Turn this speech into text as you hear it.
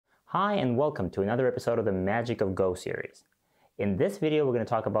Hi and welcome to another episode of the Magic of Go series. In this video we're going to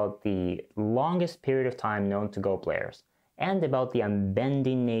talk about the longest period of time known to Go players and about the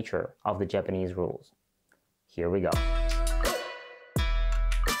unbending nature of the Japanese rules. Here we go.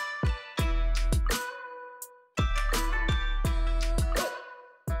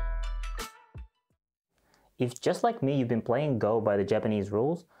 If just like me you've been playing Go by the Japanese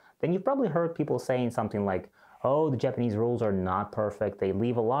rules, then you've probably heard people saying something like, oh, the Japanese rules are not perfect, they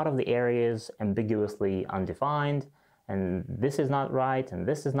leave a lot of the areas ambiguously undefined, and this is not right, and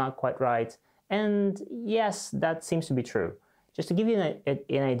this is not quite right. And yes, that seems to be true. Just to give you an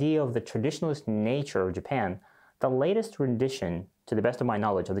idea of the traditionalist nature of Japan, the latest rendition, to the best of my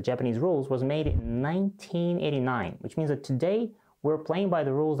knowledge, of the Japanese rules was made in 1989, which means that today we're playing by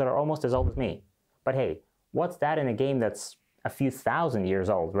the rules that are almost as old as me. But hey, what's that in a game that's a few thousand years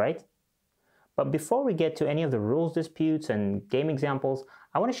old, right? But before we get to any of the rules disputes and game examples,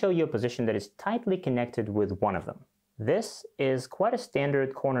 I want to show you a position that is tightly connected with one of them. This is quite a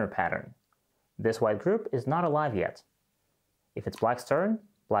standard corner pattern. This white group is not alive yet. If it's black's turn,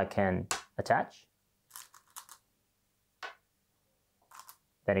 black can attach,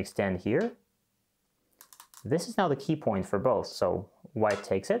 then extend here. This is now the key point for both, so white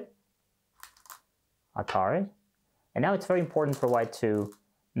takes it, Atari, and now it's very important for white to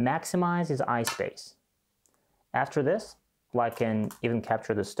maximize his eye space. After this, black can even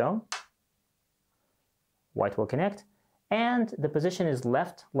capture the stone. White will connect, and the position is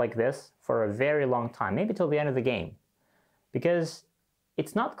left like this for a very long time, maybe till the end of the game, because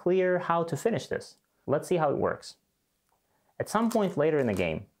it's not clear how to finish this. Let's see how it works. At some point later in the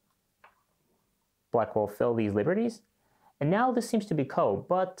game, black will fill these liberties, and now this seems to be Ko,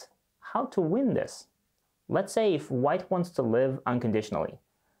 but how to win this? Let's say if white wants to live unconditionally,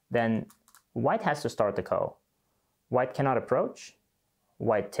 then white has to start the Ko. White cannot approach,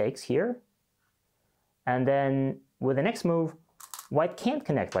 white takes here, and then with the next move, white can't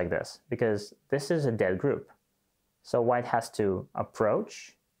connect like this because this is a dead group. So white has to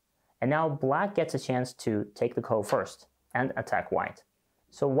approach, and now black gets a chance to take the Ko first and attack white.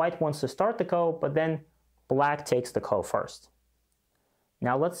 So white wants to start the Ko, but then black takes the Ko first.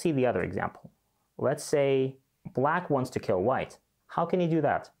 Now let's see the other example. Let's say black wants to kill white. How can he do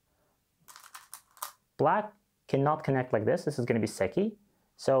that? Black cannot connect like this. This is going to be Seki.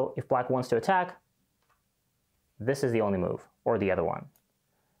 So if black wants to attack, this is the only move, or the other one.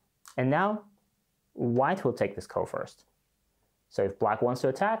 And now white will take this Ko first. So if black wants to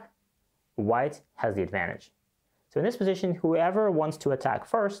attack, white has the advantage. So in this position, whoever wants to attack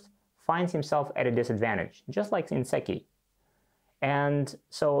first finds himself at a disadvantage, just like in Seki. And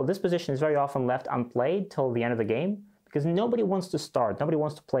so this position is very often left unplayed till the end of the game because nobody wants to start, nobody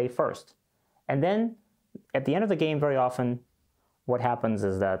wants to play first. And then at the end of the game, very often what happens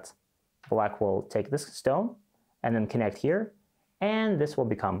is that black will take this stone and then connect here, and this will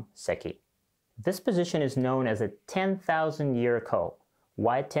become Seki. This position is known as a 10,000-year Ko.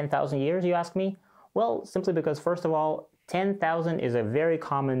 Why 10,000 years, you ask me? Well, simply because, first of all, 10,000 is a very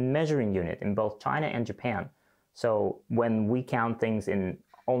common measuring unit in both China and Japan. So when we count things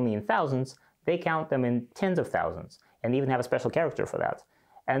only in thousands, they count them in tens of thousands, and even have a special character for that.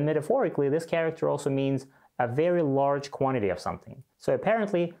 And metaphorically, this character also means a very large quantity of something. So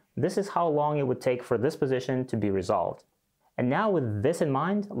apparently, this is how long it would take for this position to be resolved. And now with this in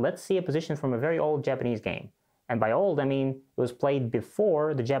mind, let's see a position from a very old Japanese game. And by old, I mean it was played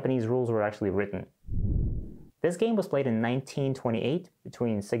before the Japanese rules were actually written. This game was played in 1928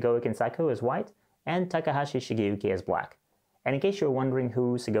 between Segoe Kensaku as white and Takahashi Shigeyuki as black. And in case you're wondering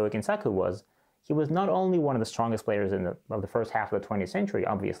who Segoe Kensaku was, he was not only one of the strongest players of the first half of the 20th century,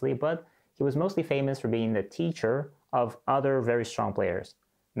 obviously, but he was mostly famous for being the teacher of other very strong players,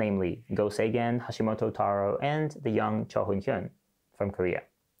 namely Go Seigen, Hashimoto Taro, and the young Cho Hun-hyun from Korea.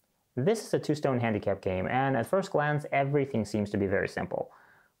 This is a two-stone handicap game, and at first glance, everything seems to be very simple.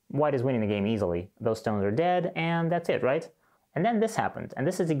 White is winning the game easily. Those stones are dead, and that's it, right? And then this happened, and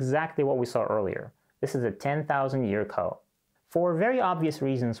this is exactly what we saw earlier. This is a 10,000-year Ko. For very obvious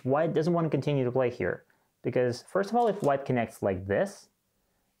reasons, white doesn't want to continue to play here, because first of all, if white connects like this,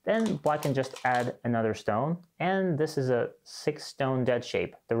 then black can just add another stone, and this is a 6-stone dead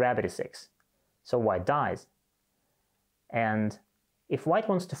shape. The rabbit is 6. So white dies. And if white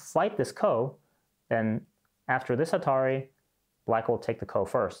wants to fight this Ko, then after this Atari, black will take the Ko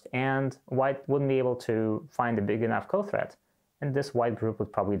first, and white wouldn't be able to find a big enough Ko threat, and this white group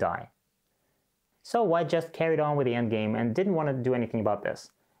would probably die. So white just carried on with the endgame and didn't want to do anything about this,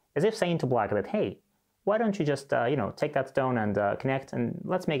 as if saying to black that, hey, why don't you just take that stone and connect, and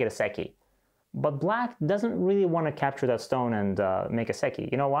let's make it a Seki. But black doesn't really want to capture that stone and make a seki.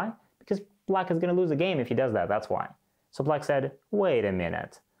 You know why? Because black is going to lose the game if he does that, that's why. So black said, wait a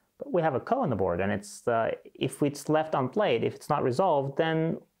minute, but we have a ko on the board, and it's if it's left unplayed, if it's not resolved,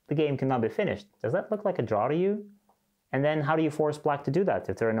 then the game cannot be finished. Does that look like a draw to you? And then how do you force black to do that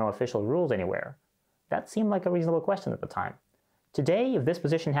if there are no official rules anywhere? That seemed like a reasonable question at the time. Today, if this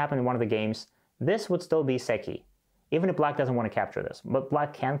position happened in one of the games, this would still be seki, even if black doesn't want to capture this. But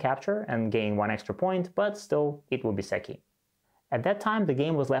black can capture and gain 1 extra point, but still it will be seki. At that time, the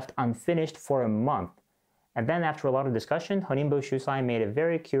game was left unfinished for a month. And then after a lot of discussion, Honimbo Shusai made a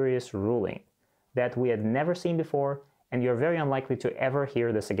very curious ruling that we had never seen before, and you're very unlikely to ever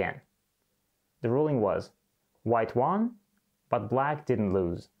hear this again. The ruling was, white won, but black didn't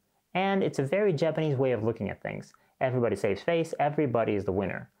lose. And it's a very Japanese way of looking at things. Everybody saves face, everybody is the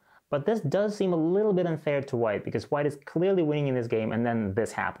winner. But this does seem a little bit unfair to white, because white is clearly winning in this game, and then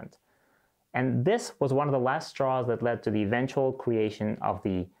this happened. And this was one of the last straws that led to the eventual creation of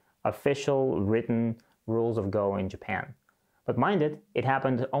the official written rules of Go in Japan. But mind it, it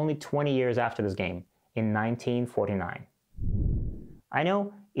happened only 20 years after this game, in 1949. I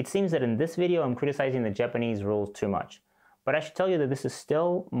know, it seems that in this video I'm criticizing the Japanese rules too much, but I should tell you that this is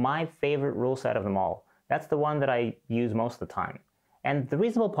still my favorite rule set of them all. That's the one that I use most of the time. And the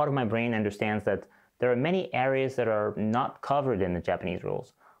reasonable part of my brain understands that there are many areas that are not covered in the Japanese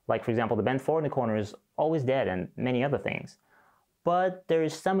rules. Like, for example, the bend forward in the corner is always dead and many other things. But there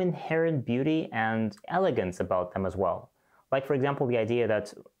is some inherent beauty and elegance about them as well. Like, for example, the idea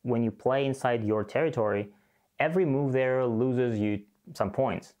that when you play inside your territory, every move there loses you some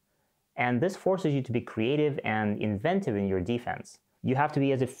points. And this forces you to be creative and inventive in your defense. You have to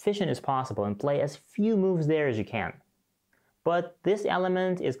be as efficient as possible and play as few moves there as you can. But this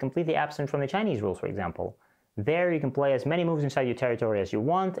element is completely absent from the Chinese rules, for example. There you can play as many moves inside your territory as you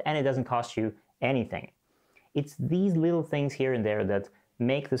want, and it doesn't cost you anything. It's these little things here and there that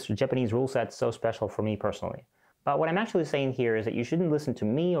make this Japanese rule set so special for me personally. But what I'm actually saying here is that you shouldn't listen to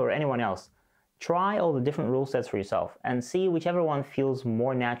me or anyone else. Try all the different rule sets for yourself and see whichever one feels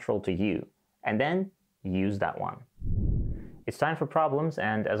more natural to you, and then use that one. It's time for problems,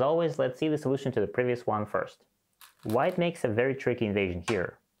 and as always, let's see the solution to the previous one first. White makes a very tricky invasion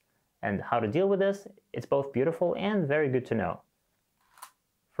here. And how to deal with this, it's both beautiful and very good to know.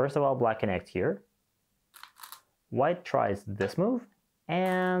 First of all, black connects here. White tries this move,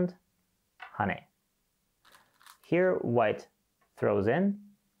 and hane. Here, white throws in,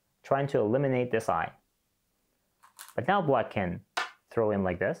 trying to eliminate this eye. But now black can throw in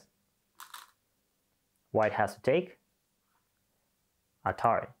like this. White has to take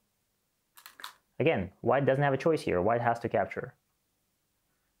atari. Again, white doesn't have a choice here. White has to capture.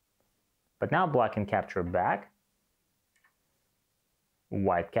 But now black can capture back.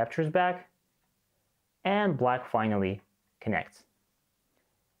 White captures back. And black finally connects.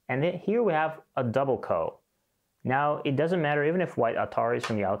 And then here we have a double ko. Now, it doesn't matter even if white ataris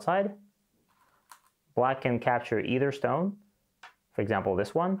from the outside. Black can capture either stone, for example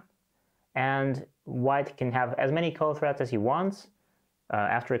this one, and white can have as many ko threats as he wants.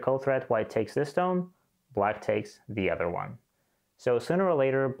 After a ko threat, white takes this stone, black takes the other one. So sooner or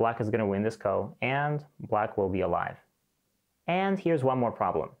later, black is going to win this ko, and black will be alive. And here's one more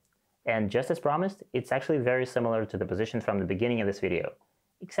problem. And just as promised, it's actually very similar to the position from the beginning of this video,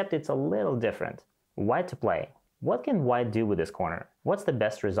 except it's a little different. White to play. What can white do with this corner? What's the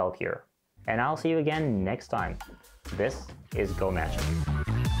best result here? And I'll see you again next time. This is Go Matchup.